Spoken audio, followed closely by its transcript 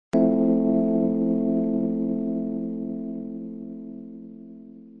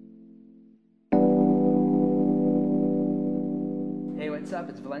up?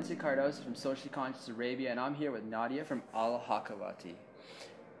 It's Valencia Cardoso from Socially Conscious Arabia, and I'm here with Nadia from al-hakawati.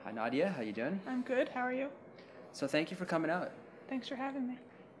 Hi Nadia, how you doing? I'm good. How are you? So thank you for coming out. Thanks for having me.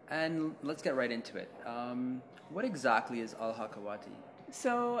 And let's get right into it. What exactly is al-hakawati?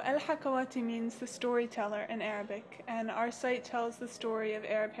 So al-hakawati means the storyteller in Arabic, and our site tells the story of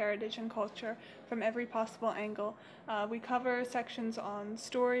Arab heritage and culture from every possible angle. We cover sections on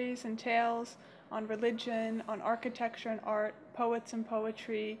stories and tales, on religion, on architecture and art, poets and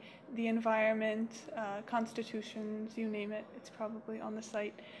poetry, the environment, constitutions, you name it, it's probably on the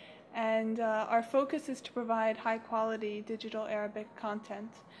site. And our focus is to provide high-quality digital Arabic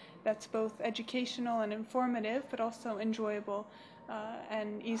content that's both educational and informative, but also enjoyable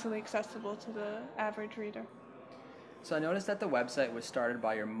and easily accessible to the average reader. So I noticed that the website was started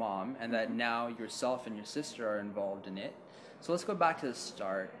by your mom and that now yourself and your sister are involved in it. So let's go back to the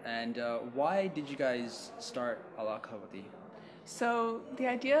start. And why did you guys start al-hakawati? So the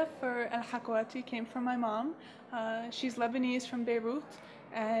idea for al-hakawati came from my mom. She's Lebanese from Beirut,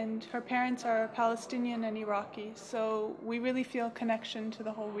 and her parents are Palestinian and Iraqi. So we really feel a connection to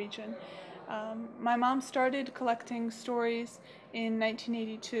the whole region. My mom started collecting stories in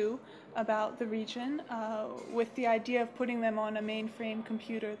 1982 about the region with the idea of putting them on a mainframe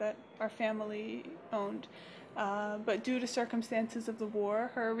computer that our family owned. But due to circumstances of the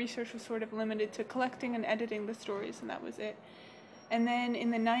war, her research was sort of limited to collecting and editing the stories, and that was it. And then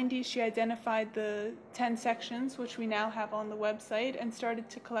in the 90s, she identified the 10 sections, which we now have on the website, and started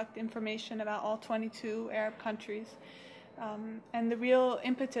to collect information about all 22 Arab countries. And the real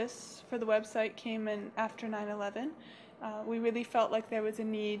impetus for the website came in after 9/11. We really felt like there was a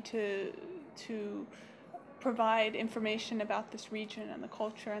need to provide information about this region and the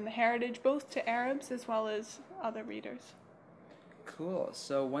culture and the heritage, both to Arabs as well as other readers. Cool.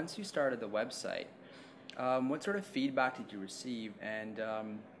 So once you started the website, what sort of feedback did you receive, and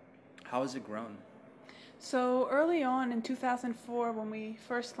how has it grown? So early on in 2004, when we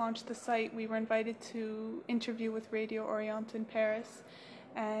first launched the site, we were invited to interview with Radio Orient in Paris.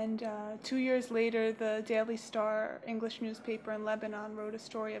 And 2 years later, the Daily Star English newspaper in Lebanon wrote a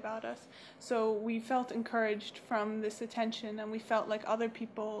story about us. So we felt encouraged from this attention, and we felt like other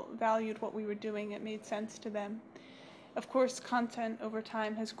people valued what we were doing. It made sense to them. Of course, content over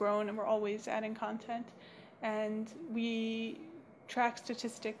time has grown, and we're always adding content. And we track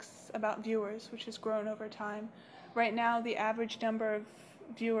statistics about viewers, which has grown over time. Right now, the average number of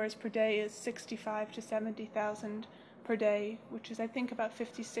viewers per day is 65 to 70,000 per day, which is, I think, about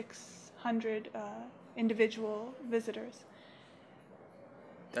 5,600 individual visitors.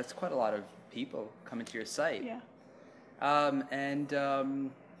 That's quite a lot of people coming to your site. Yeah.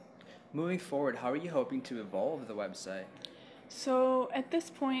 Moving forward, how are you hoping to evolve the website? So at this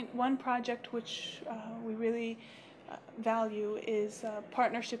point, one project which we really value is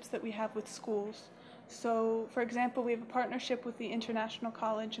partnerships that we have with schools. So, for example, we have a partnership with the International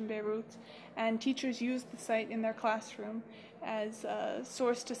College in Beirut, and teachers use the site in their classroom as a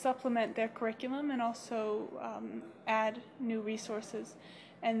source to supplement their curriculum and also add new resources.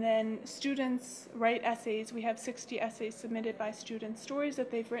 And then students write essays. We have 60 essays submitted by students, stories that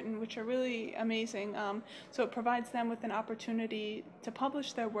they've written, which are really amazing. So it provides them with an opportunity to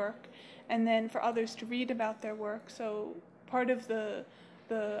publish their work, and then for others to read about their work. So part of the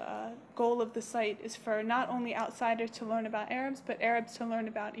goal of the site is for not only outsiders to learn about Arabs, but Arabs to learn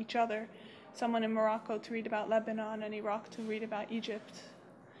about each other. Someone in Morocco to read about Lebanon, and Iraq to read about Egypt.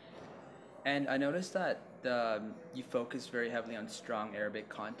 And I noticed that you focus very heavily on strong Arabic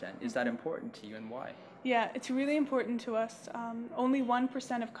content. Is that important to you, and why? Yeah, it's really important to us. Only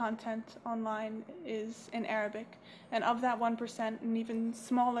 1% of content online is in Arabic, and of that 1%, an even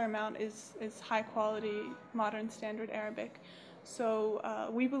smaller amount is high quality, modern standard Arabic. So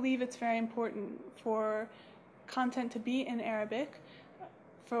we believe it's very important for content to be in Arabic,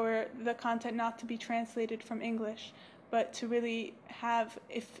 for the content not to be translated from English, but to really have,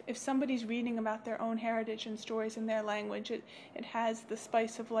 if somebody's reading about their own heritage and stories in their language, it has the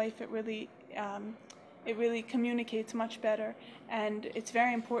spice of life. It really communicates much better, and it's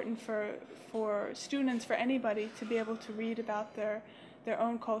very important for students, for anybody, to be able to read about their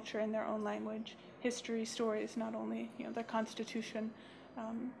own culture and their own language, history, stories, not only their constitution,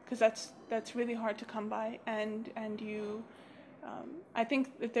 because that's really hard to come by, and I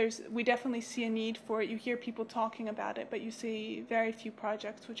think that we definitely see a need for it. You hear people talking about it, but you see very few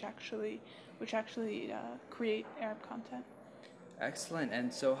projects which actually create Arab content. Excellent.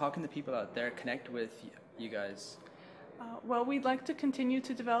 And so how can the people out there connect with you guys? Well, we'd like to continue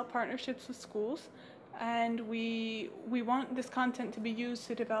to develop partnerships with schools, and we want this content to be used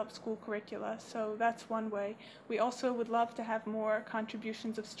to develop school curricula, so that's one way. We also would love to have more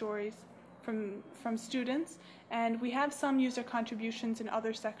contributions of stories from students, and we have some user contributions in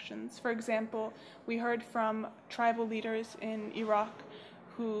other sections. For example, we heard from tribal leaders in Iraq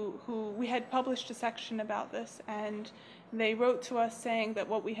who we had published a section about this, and they wrote to us saying that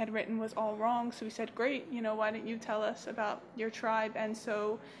what we had written was all wrong. So we said, great, why don't you tell us about your tribe? And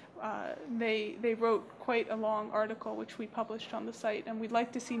so they wrote quite a long article which we published on the site, and we'd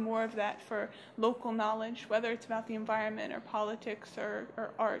like to see more of that for local knowledge, whether it's about the environment or politics or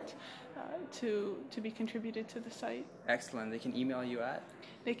art, to be contributed to the site. Excellent. They can email you at?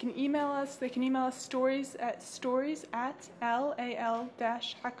 They can email us stories at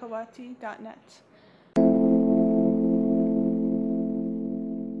al-hakawati.net.